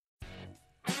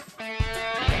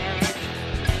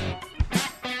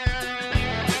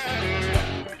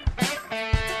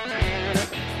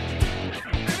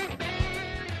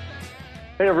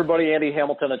Hey everybody, Andy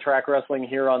Hamilton of Track Wrestling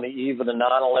here on the eve of the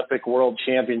non-Olympic World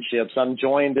Championships. I'm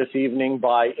joined this evening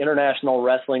by international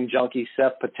wrestling junkie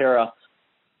Seth Patera.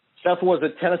 Seth was a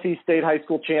Tennessee State High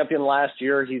School champion last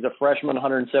year. He's a freshman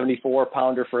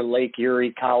 174-pounder for Lake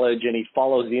Erie College, and he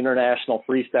follows the international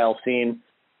freestyle scene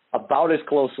about as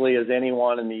closely as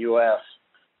anyone in the U.S.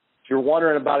 If you're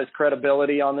wondering about his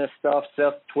credibility on this stuff,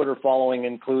 Seth's Twitter following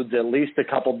includes at least a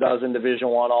couple dozen Division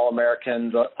I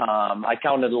All-Americans. I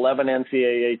counted 11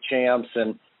 NCAA champs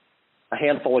and a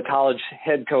handful of college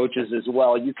head coaches as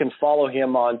well. You can follow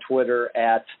him on Twitter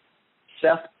at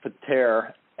Seth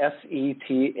Patera,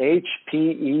 SETHPETAR.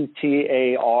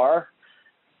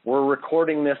 We're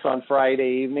recording this on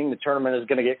Friday evening. The tournament is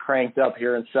going to get cranked up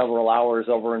here in several hours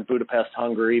over in Budapest,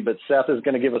 Hungary, but Seth is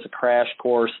going to give us a crash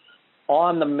course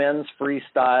on the men's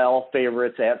freestyle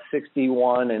favorites at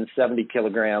 61 and 70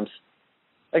 kilograms.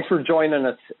 Thanks for joining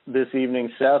us this evening,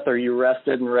 Seth. Are you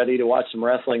rested and ready to watch some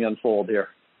wrestling unfold here?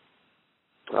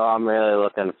 Oh, I'm really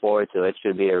looking forward to it. It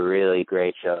should be a really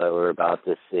great show that we're about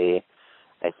to see.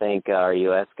 I think our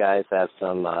U.S. guys have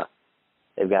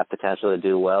they've got potential to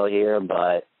do well here,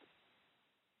 but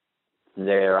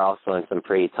they're also in some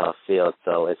pretty tough fields,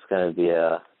 so it's going to be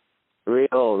a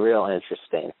real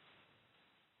interesting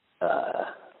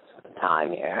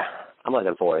time here. I'm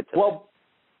looking forward to it. Well,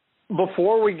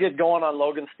 before we get going on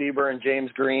Logan Stieber and James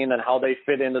Green and how they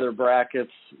fit into their brackets,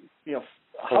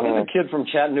 how does a kid from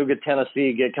Chattanooga,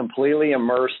 Tennessee get completely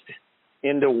immersed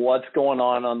into what's going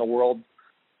on the world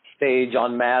stage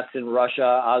on mats in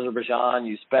Russia,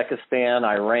 Azerbaijan, Uzbekistan,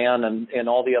 Iran, and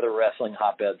all the other wrestling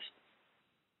hotbeds?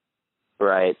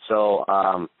 Right. So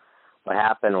what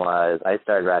happened was I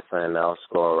started wrestling in middle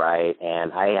school, right,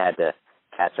 and I had to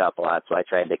catch up a lot, so I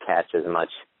tried to catch as much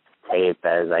tape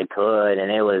as I could,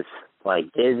 and it was like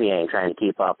dizzying trying to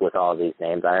keep up with all these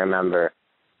names. I remember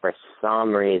for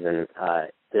some reason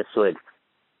this would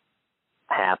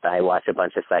happen. I watched a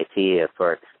bunch of Saitia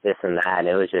for this and that, and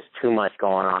it was just too much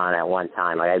going on at one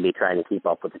time. Like I'd be trying to keep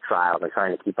up with the trials and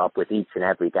trying to keep up with each and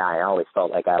every guy. I always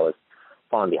felt like I was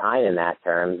falling behind in that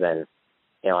terms, and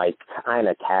I kind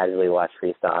of casually watch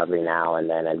freestyle every now and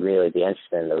then. I'd really be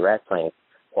interested in the wrestling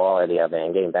quality of it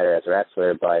and getting better as a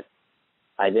wrestler, but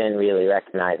I didn't really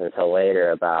recognize until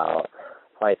later, about,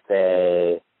 I'd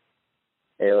say,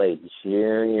 early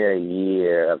junior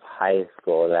year of high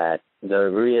school, that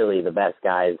the best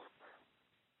guys,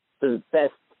 the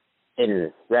best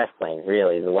in wrestling,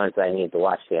 really, the ones that I need to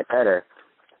watch to get better,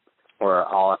 were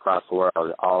all across the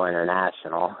world, all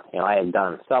international. I had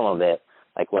done some of it,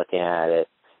 like looking at it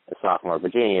in sophomore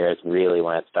Virginia year is really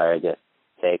when it started to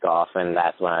take off, and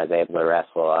that's when I was able to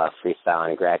wrestle freestyle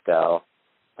and Greco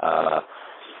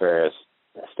for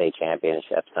state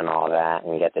championships and all that,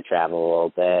 and get to travel a little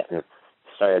bit, and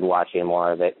started watching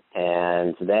more of it.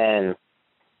 And then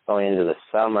going into the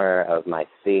summer of my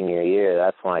senior year,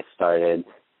 that's when I started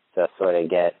to sort of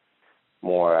get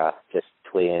more just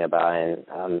tweeting about it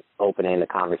and opening the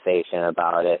conversation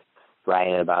about it,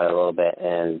 writing about it a little bit.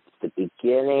 And the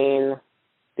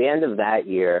end of that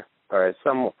year, or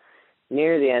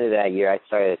near the end of that year, I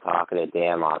started talking to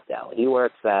Dan Mossdale. He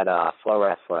works at Flow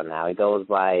Wrestling now. He goes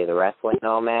by the Wrestling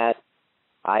Nomad.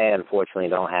 I unfortunately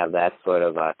don't have that sort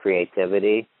of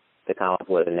creativity to come up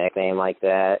with a nickname like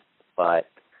that, but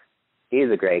he's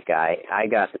a great guy. I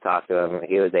got to talk to him.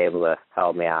 He was able to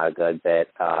help me out a good bit.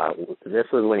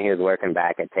 This was when he was working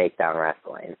back at Takedown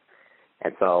Wrestling,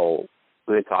 and so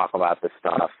we would talk about the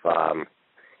stuff.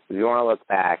 If you want to look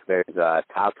back, there's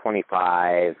top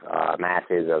 25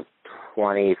 matches of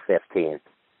 2015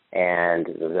 and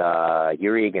the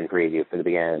Urigan preview for the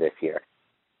beginning of this year.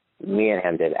 Me and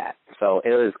him did that. So it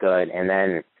was good, and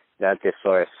then that just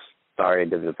sort of started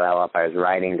to develop. I was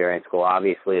writing during school.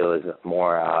 Obviously, it was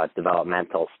more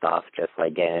developmental stuff, just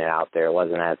like getting it out there. It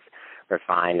wasn't as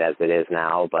refined as it is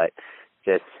now, but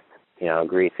just,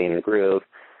 greasing the groove.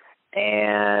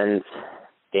 And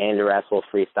getting to wrestle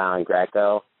freestyle and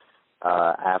Greco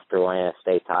after winning a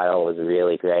state title was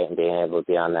really great, and being able to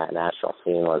be on that national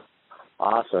scene was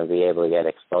awesome, and be able to get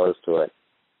exposed to it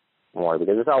more,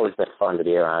 because it's always been fun to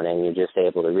be around, and you're just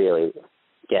able to really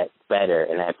get better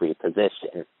in every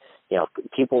position.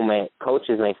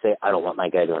 Coaches may say, I don't want my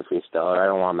guy doing freestyle, or I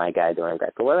don't want my guy doing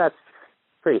Greco. Well, that's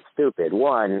pretty stupid.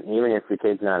 One, even if the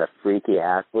kid's not a freaky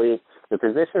athlete, the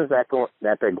positions that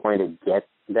they're going to get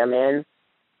them in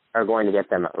are going to get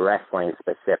them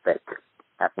wrestling-specific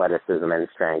athleticism and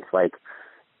strength. Like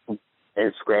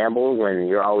in scrambles, when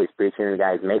you're always preaching to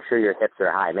guys, make sure your hips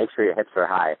are high. Make sure your hips are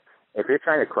high. If you're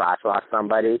trying to crotch lock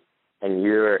somebody and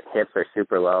your hips are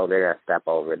super low, they're going to step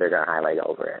over it. They're going to highlight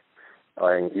over it.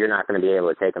 or you're not going to be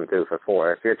able to take them through for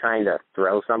 4. If you're trying to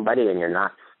throw somebody and you're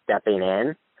not stepping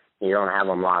in, and you don't have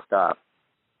them locked up,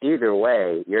 either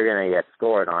way, you're going to get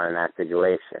scored on in that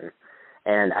situation.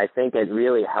 And I think it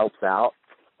really helps out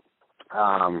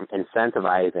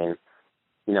incentivizing,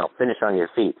 finish on your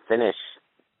feet, finish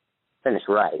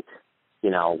right,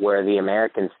 where the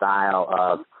American style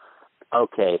of,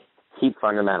 okay, keep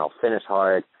fundamental, finish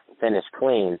hard, finish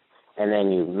clean, and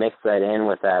then you mix that in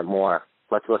with that more,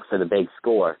 let's look for the big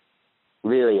score,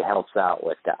 really helps out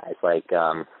with guys. Like,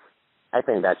 I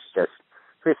think that's just,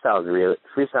 freestyle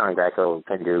and Greco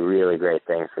can do really great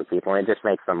things for people, and it just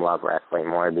makes them love wrestling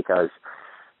more, because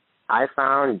I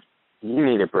found you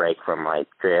need a break from, like,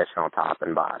 traditional top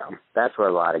and bottom. That's where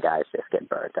a lot of guys just get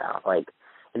burnt out. Like,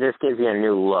 it just gives you a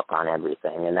new look on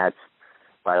everything, and that's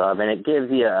what I love. And it gives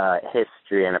you a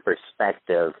history and a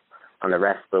perspective on the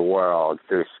rest of the world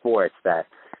through sports that,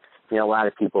 a lot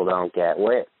of people don't get.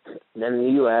 In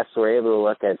the U.S., we're able to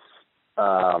look at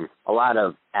a lot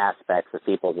of aspects of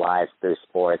people's lives through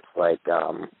sports, like,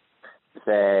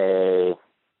 say,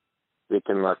 we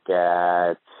can look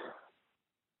at,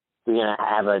 we're going to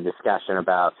have a discussion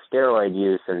about steroid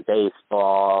use in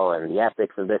baseball and the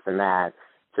ethics of this and that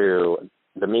through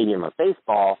the medium of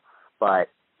baseball, but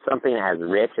something as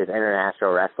rich as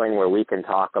international wrestling, where we can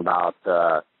talk about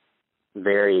the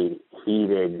very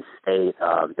heated state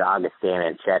of Dagestan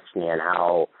and Chechnya and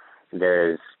how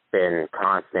there's been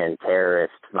constant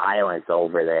terrorist violence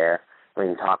over there. We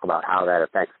can talk about how that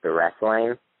affects the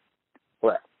wrestling.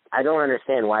 Well, I don't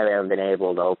understand why we haven't been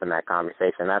able to open that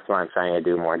conversation. That's what I'm trying to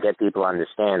do more, get people to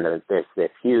understand that there's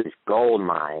this huge gold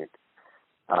mine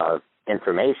of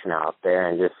information out there,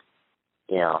 and just,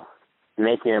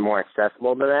 making it more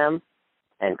accessible to them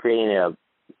and creating a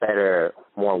better,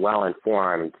 more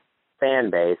well-informed fan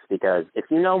base, because if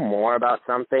you know more about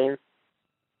something,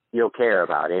 you'll care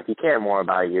about it. If you care more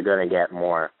about it, you're going to get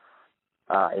more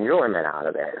enjoyment out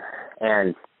of it.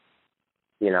 And,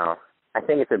 I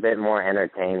think it's a bit more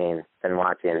entertaining than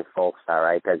watching folk style,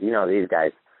 right? Because, these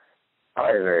guys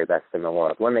are the very best in the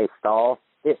world. When they stall,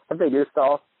 if they do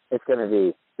stall, it's going to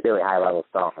be really high-level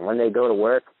stuff. And when they go to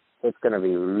work, it's going to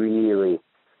be really,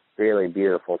 really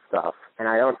beautiful stuff. And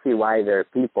I don't see why there are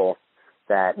people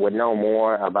that would know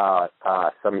more about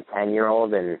some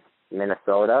 10-year-old in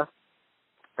Minnesota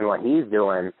and what he's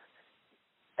doing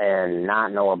and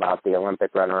not know about the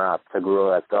Olympic runner-up,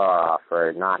 Tagula Askarov,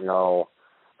 or not know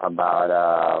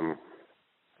about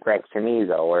Greg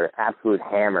Chamizo, or absolute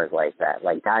hammers like that.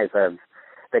 Like guys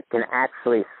that can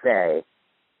actually say,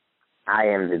 I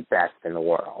am the best in the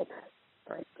world.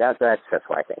 Like, that's just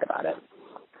what I think about it.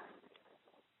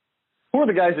 Who are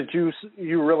the guys that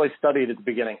you really studied at the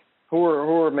beginning? Who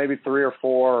are maybe 3 or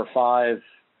 4 or 5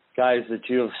 guys that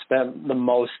you have spent the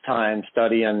most time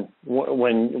studying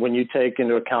when you take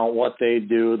into account what they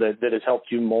do that has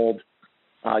helped you mold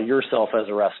yourself as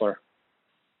a wrestler?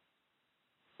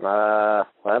 Well,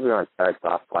 everyone starts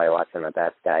off by watching the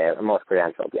best guy, the most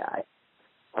credentialed guy.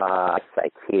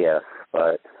 Sakia,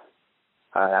 but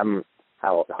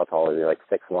how tall is he? Like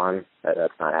 6'1"?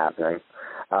 That's not happening.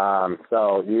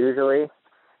 So usually,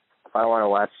 if I want to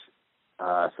watch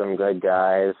some good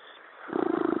guys,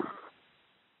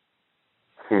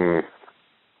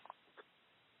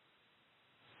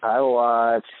 I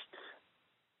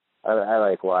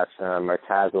like watching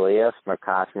Makash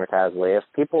Murtazalias.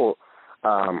 People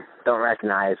don't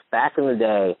recognize, back in the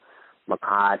day,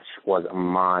 Makash was a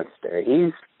monster.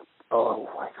 I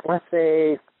want to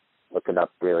say, look it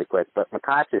up really quick, but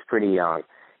Makash is pretty young.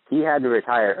 He had to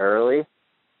retire early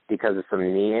because of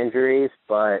some knee injuries,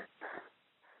 but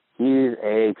he's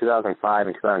a 2005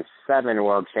 and 2007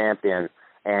 world champion,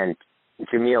 and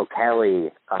Jameel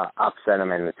Kelly upset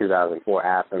him in the 2004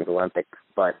 Athens Olympics.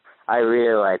 But I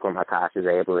really like what Makash is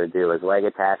able to do. His leg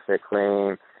attacks are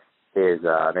clean. His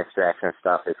misdirection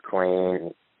stuff is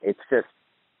clean. It's just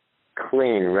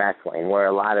clean wrestling, where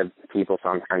a lot of people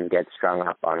sometimes get strung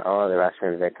up on, the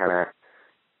wrestlers are kind of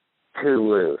too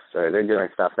loose, or they're doing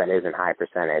stuff that isn't high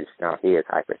percentage. No, he is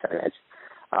high percentage.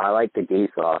 I like the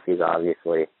Giesloff. He's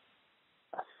obviously,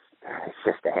 it's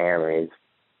just a hammer. He's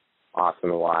awesome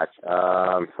to watch.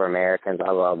 For Americans,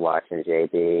 I love watching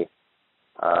JB.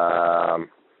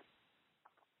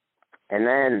 And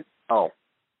then,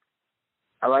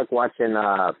 I like watching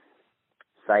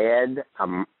Syed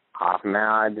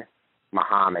Ahmad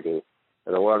Mohammadi,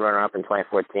 the world runner-up in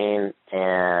 2014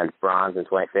 and bronze in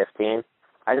 2015.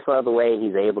 I just love the way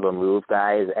he's able to move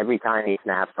guys. Every time he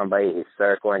snaps somebody, he's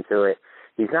circling to it.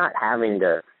 He's not having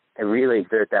to really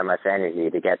exert that much energy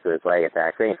to get to his leg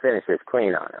attack. So he finishes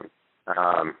clean on him.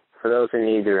 For those who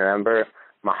need to remember,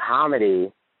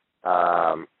 Mohammadi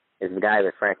is the guy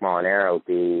that Frank Molinaro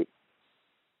beat.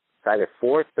 It's either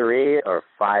 4-3 or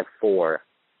 5-4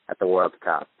 at the World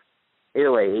Cup.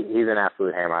 Either way, he's an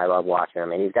absolute hammer. I love watching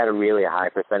him, and he's got a really high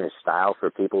percentage style for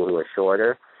people who are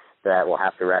shorter that will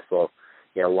have to wrestle,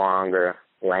 longer,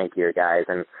 lankier guys,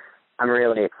 and I'm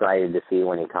really excited to see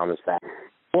when he comes back.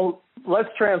 Well, let's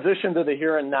transition to the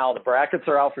here and now. The brackets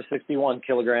are out for 61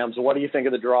 kilograms. What do you think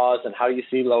of the draws, and how do you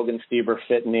see Logan Stieber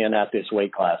fitting in at this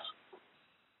weight class?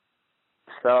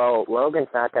 So Logan's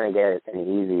not going to get an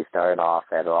easy start off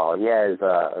at all. He has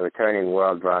a returning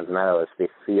world bronze medalist,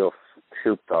 Vasyl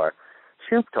Shuktar.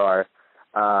 Shuktar,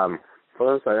 for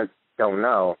those that don't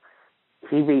know,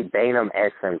 he beat Behnam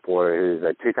Esenpour, who's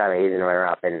a two-time Asian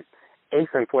runner-up, and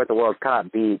Esenpour at the World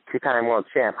Cup beat two-time world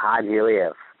champ Haji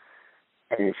Aliyev.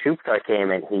 And Shuktar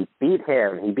came in, he beat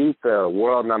him. He beat the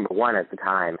world number one at the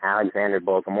time, Alexander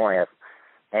Bogomolov,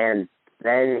 and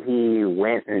then he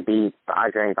went and beat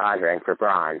Bajrang for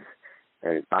bronze.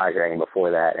 And Bajrang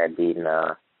before that had beaten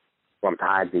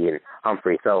Wamtadze and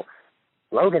Humphrey. So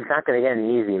Logan's not going to get an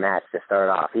easy match to start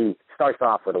off. He starts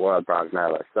off with a world bronze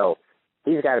medalist. So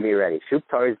he's got to be ready.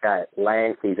 Shuktar's got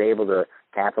length. He's able to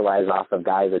capitalize off of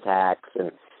guys' attacks,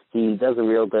 and he does a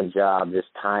real good job just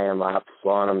tying him up,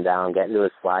 slowing him down, getting to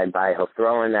his slide by. He'll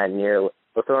throw in that near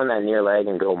leg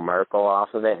and go Merkel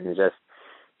off of it, and just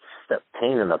a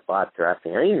pain in the butt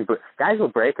wrestling. Guys will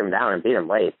break him down and beat him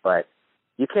late, but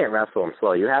you can't wrestle him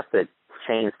slow. You have to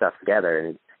chain stuff together,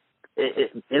 and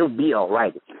it'll be all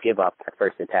right if you give up that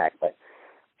first attack. But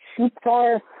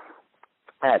Shuktar,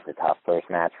 that's a tough first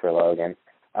match for Logan.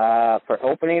 For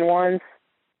opening ones,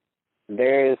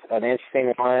 there's an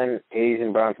interesting one,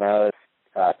 Asian bronze medalist,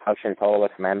 Tushin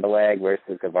Tolis Membeleg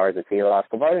versus Gavarza Tilov.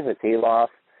 Gavarza Tilov,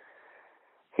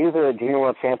 he was a junior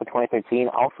world champ in 2013,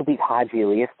 also beat Haji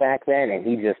Aliyev back then, and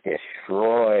he just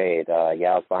destroyed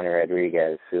Yalzbani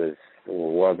Rodriguez, who was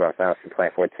world bronze medalist in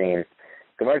 2014.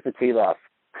 Gavarza Tilov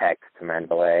pecked to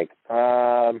Membeleg.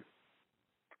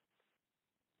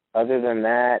 Other than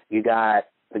that, you got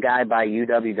the guy by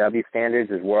UWW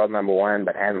standards is world number one,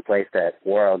 but hasn't placed at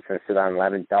World since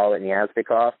 2011, Dalit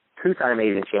Nyazbekov, two-time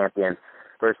Asian champion,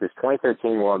 versus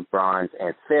 2013 world bronze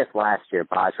and fifth last year,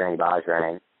 Bajrang.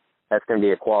 That's going to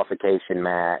be a qualification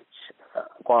match,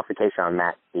 qualification on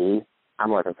Mat B.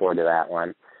 I'm looking forward to that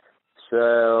one.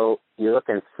 So you're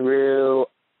looking through.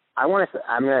 I'm going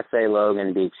to say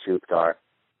Logan beats Shuktar.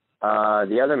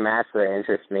 The other match that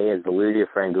interests me is Valudia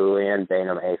Frangulian,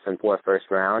 Behnam Esenpour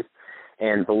first round.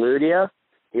 And Valudia,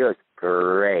 he looked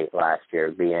great last year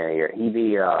at the beginning of the year. He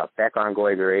beat Bekon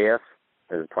Goiguriev,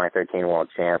 who was a 2013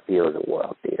 world champ. He was a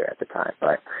world beater at the time.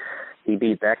 But he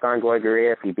beat Bekon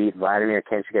Goiguriev. He beat Vladimir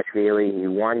Kinchikashvili. He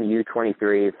won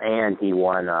U23s, and he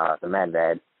won the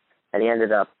Medved. And he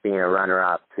ended up being a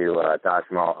runner-up to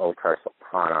Dajmal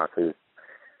Otarsultanov,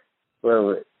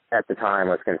 who at the time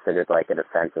was considered like a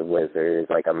defensive wizard,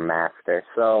 like a master.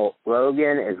 So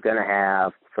Logan is going to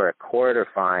have, for a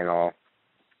quarterfinal,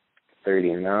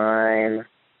 39,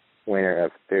 winner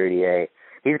of 38.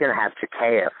 He's going to have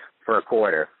Chikaev for a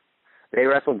quarter. They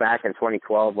wrestled back in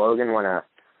 2012. Logan won a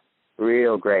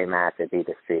real great match at Beat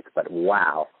the Streets, but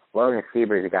wow. Logan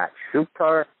Stieber's got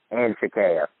Shuktar and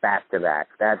Chikaev back-to-back.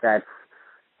 That's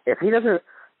if he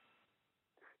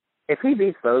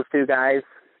beats those two guys,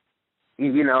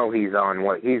 you know he's on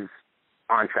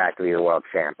track to be the world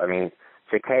champ. I mean,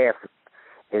 Chikaev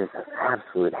is an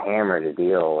absolute hammer to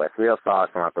deal with. Real solid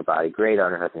from upper body, great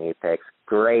underhook knee picks,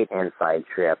 great inside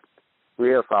trip,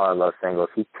 real solid low singles.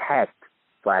 He teched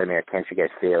Vladimir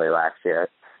Kinchikashvili last year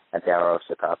at the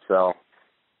Arosa Cup. So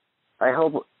I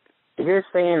hope here's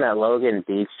saying that Logan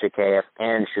beats Chikaev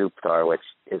and Shuktar, which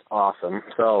is awesome.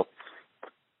 So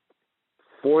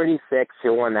 46,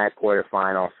 he'll win that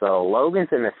quarterfinal. So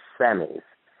Logan's in the semis.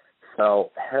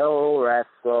 So he'll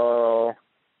wrestle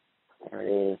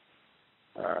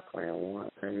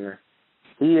 21.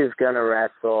 He is going to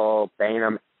wrestle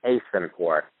Behnam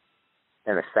Esenpour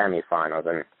in the semifinals.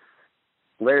 And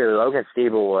literally, Logan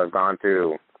Stieber will have gone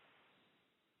through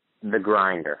the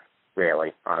grinder,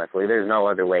 really, honestly. There's no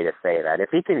other way to say that.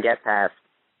 If he can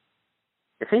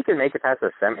make it past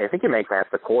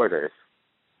the quarters,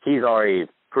 he's already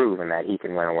proven that he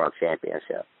can win a world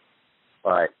championship.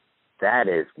 But that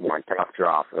is one tough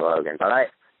draw for Logan.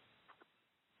 But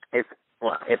if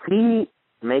he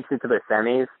makes it to the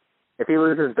semis, if he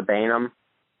loses to Behnam,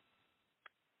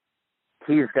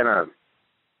 he's going to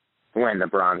win the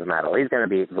bronze medal. He's going to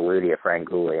beat Valudia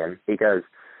Frangulian, because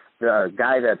the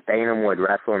guy that Behnam would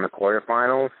wrestle in the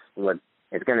quarterfinals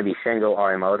is going to be Shingo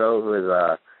Arimoto, who is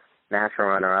a national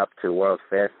runner-up to world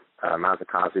fifth,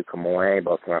 Masakazu Kamoe,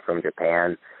 both went from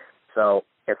Japan. So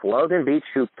if Logan beats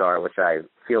Shuktar, which I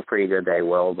feel pretty good they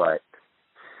will, but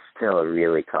still a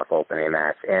really tough opening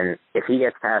match. And if he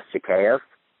gets past Chikaev,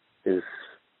 who's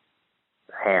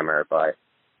a hammer, but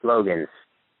Logan's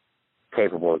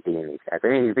capable of beating these guys. I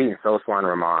mean, he's beaten Soswan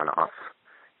Romanov,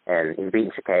 and he's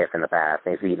beaten Chikaev in the past,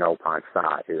 and he's beaten Opon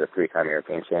Stott, who's a 3-time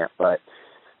European champ. But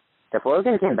if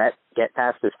Logan can get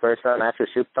past his first round match with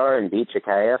Shuktar and beat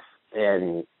Chikaev,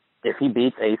 and if he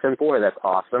beats Asinpour, that's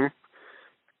awesome.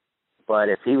 But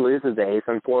if he loses to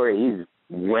Asinpour, he's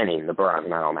winning the bronze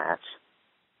medal match.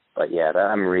 But yeah,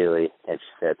 I'm really interested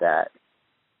in that.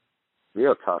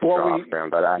 Real tough draw for him,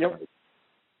 but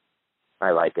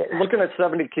I like it. Looking at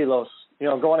 70 kilos,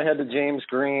 going ahead to James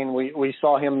Green, we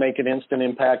saw him make an instant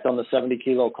impact on the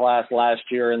 70-kilo class last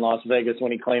year in Las Vegas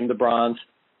when he claimed the bronze.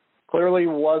 Clearly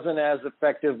wasn't as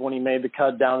effective when he made the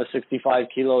cut down to 65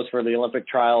 kilos for the Olympic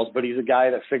trials, but he's a guy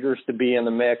that figures to be in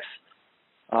the mix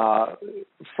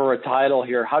for a title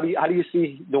here. How do you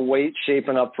see the weight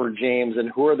shaping up for James,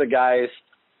 and who are the guys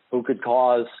who could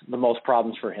cause the most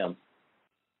problems for him?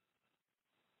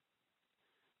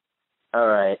 All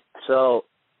right. So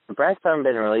the brackets haven't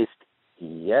been released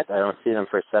yet. I don't see them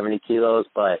for 70 kilos,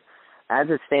 but as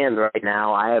it stands right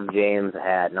now, I have James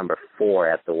at number 4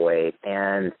 at the weight,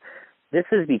 and this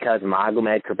is because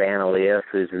Magomed Kurbanaliyev,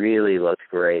 who's really looked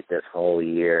great this whole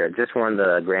year, just won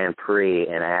the Grand Prix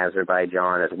in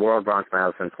Azerbaijan as world bronze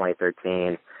medalist in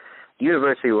 2013,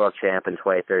 University World Champ in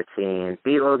 2013,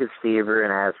 beat Logan Stieber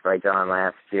in Azerbaijan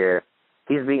last year.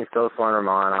 He's beaten Soswan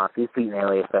Romanov. He's beaten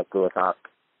Elias Ekgulatov.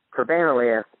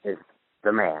 Kurbanaliyev is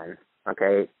the man,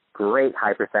 okay? Great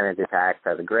high percentage attacks,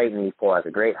 has a great knee pull, has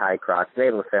a great high cross, is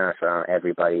able to finish on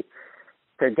everybody.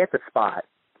 To get the spot,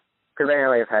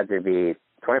 Kurbanaliyev had to be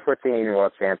 2014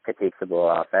 World Champ Katik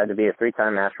Sabulov, had to be a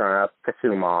 3-time national runner-up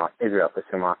Israel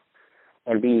Kasumov,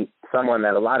 and be someone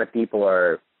that a lot of people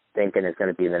are thinking is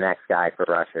going to be the next guy for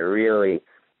Russia, a really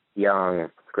young,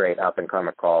 great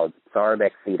up-and-comer called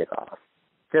Zarbek Sidakov,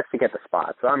 just to get the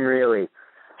spot. So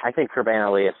I think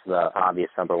Kurbanaliyev's the obvious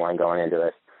number 1 going into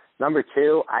this. Number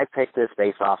 2, I picked this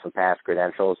based off of past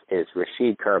credentials, is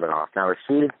Rashid Kurbanov. Now,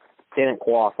 Rashid didn't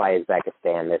qualify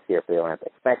Uzbekistan this year for the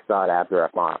Olympics. Bekzad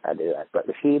Abdurrahmanov had to do that. But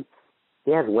Rashid,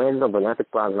 he has wins over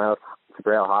Olympic bronze medalist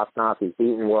Gabriel Hosnov. He's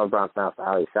beaten world bronze medalist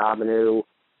Ali Shabanu,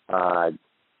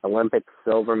 Olympic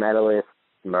silver medalist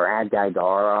Murad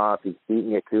Gaidarov. He's beaten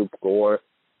Yakub Gore.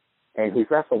 And he's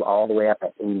wrestled all the way up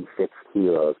at 86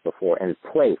 kilos before and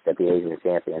placed at the Asian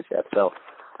Championship. So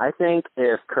I think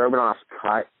if Kurbanov's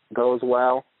cut goes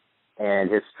well and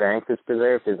his strength is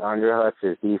preserved, his underhooks,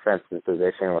 his defensive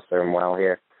position will serve him well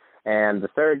here. And the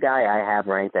third guy I have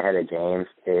ranked ahead of James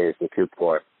is Yakub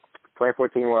Gore.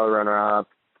 2014 world runner-up,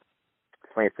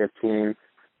 2015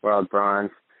 world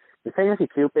bronze. The thing with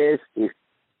Yakub is he's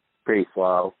pretty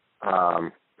slow,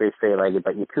 pretty straight-legged,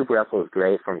 but Yakub wrestles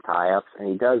great from tie-ups, and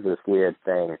he does this weird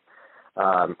thing.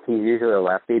 He's usually a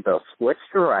lefty, but he'll switch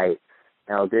to right,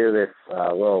 and he'll do this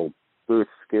little boot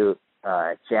scoot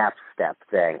jab step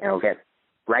thing, and he'll get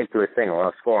right to his single, and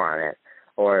he'll score on it.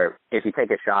 Or if you take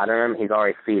a shot at him, he's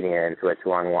already feeding it into a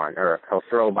 2-on-1, or he'll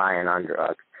throw by an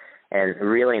underhook. And the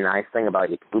really nice thing about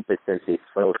Yakub is since he's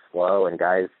so slow and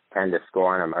guys tend to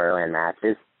score on him early in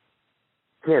matches,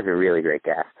 he has a really great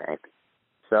gas tank.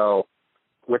 So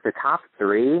with the top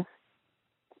 3,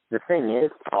 the thing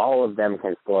is, all of them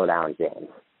can slow down James.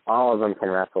 All of them can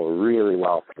wrestle really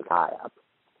well from tie-up.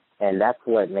 And that's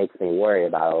what makes me worry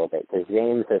about it a little bit, because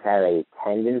James has had a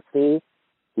tendency,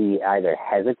 he either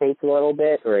hesitates a little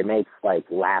bit or he makes,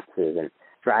 lapses and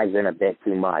drives in a bit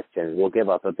too much and will give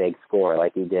up a big score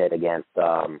like he did against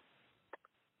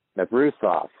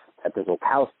Navrusov at the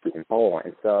Volkowski in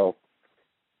Poland. So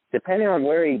depending on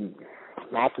where he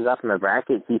matches up in the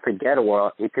bracket, he could get a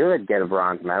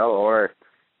bronze medal, or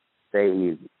say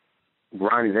he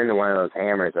runs into one of those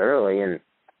hammers early and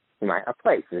he might not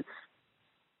place. It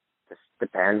just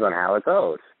depends on how it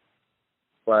goes.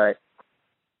 But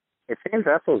if James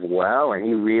wrestles well and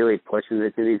he really pushes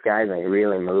it to these guys and he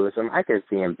really moves them, I could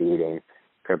see him beating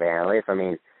Kurbanaliyev. I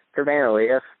mean,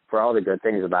 Kurbanaliyev, for all the good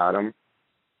things about him,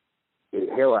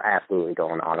 he'll absolutely go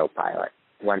on autopilot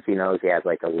once he knows he has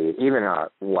a lead. Even a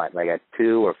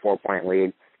 2 or 4 point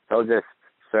lead, he'll just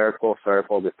circle,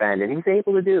 defend. And he's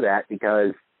able to do that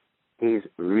because he's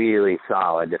really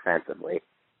solid defensively.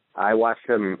 I watched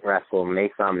him wrestle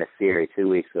Mason Nassiri 2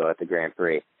 weeks ago at the Grand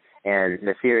Prix. And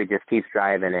Nassiri just keeps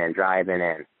driving in.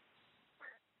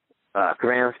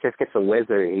 Kurbanaliyev just gets a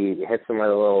whizzer. He hits him with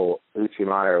a little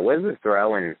Uchimata or whizzer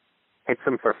throw and hits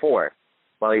him for 4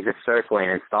 while he's just circling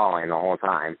and stalling the whole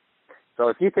time. So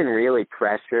if you can really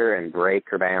pressure and break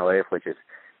Kurbanaliyev, which is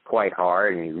quite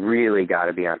hard, and you really got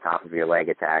to be on top of your leg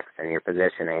attacks and your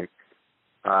positioning,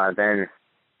 then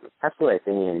absolutely I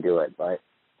think he can do it. But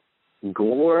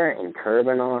Gore and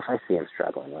Kurbanov, I see him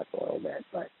struggling with a little bit.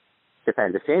 But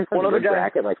depends. If James has a good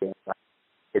bracket like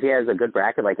if he has a good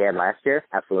bracket like he had last year,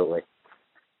 absolutely.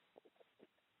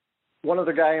 One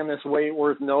other guy in this weight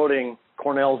worth noting,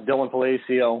 Cornell's Dylan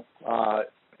Palacio,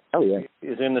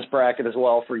 is in this bracket as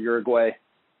well for Uruguay.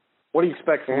 What do you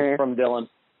expect from Dylan?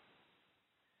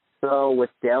 So with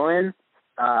Dylan,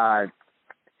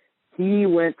 he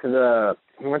went to an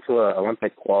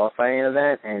Olympic qualifying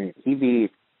event, and he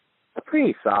beat a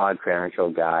pretty solid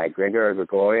credentialed guy, Grigor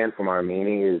Grigorian from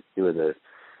Armenia. He was a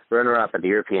runner-up at the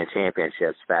European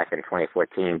Championships back in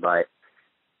 2014. But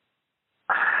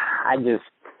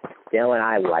Dylan,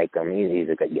 I like him. He's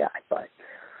a good guy, but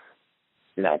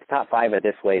the top 5 at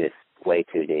this weight is way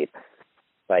too deep.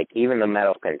 Like, even the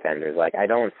medal contenders, like, I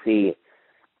don't see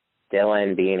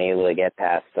Dylan being able to get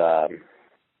past Azamat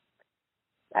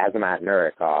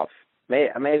Nurikov.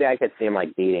 Maybe I could see him,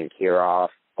 like, beating Kirov,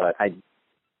 but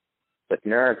with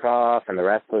Nurikov and the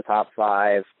rest of the top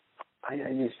 5, I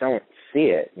just don't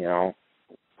see it, you know.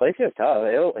 Palacio's tough.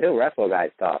 He'll wrestle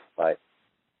guys tough, but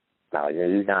no,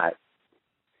 he's not.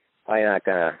 Probably not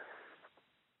going to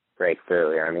break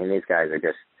through here. I mean, these guys are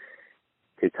just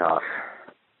too tough.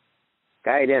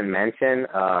 Guy I didn't mention,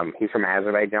 he's from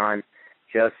Azerbaijan,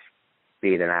 just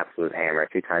beat an absolute hammer,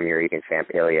 2-time Eurasian champ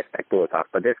Ilyas Bekbulutov.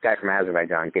 But this guy from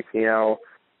Azerbaijan, Gatino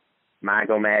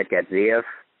Magomed Gadziev,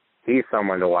 he's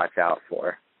someone to watch out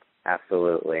for.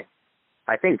 Absolutely.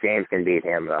 I think James can beat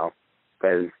him, though,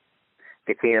 because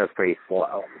Gatino's pretty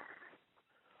slow.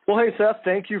 Well, hey, Seth,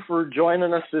 thank you for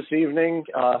joining us this evening.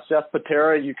 Seth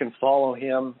Patera, you can follow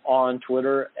him on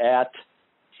Twitter at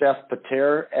Seth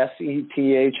Petar,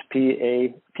 SethPetar.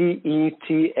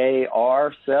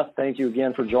 Seth, thank you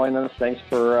again for joining us. Thanks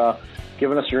for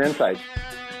giving us your insights.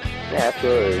 Yeah,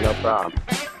 absolutely. No problem.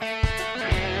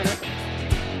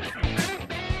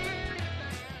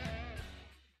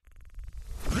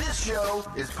 This show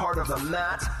is part of the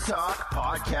Mat Talk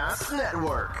Podcast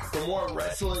Network. For more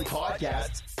wrestling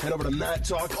podcasts, head over to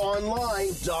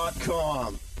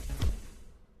MatTalkOnline.com.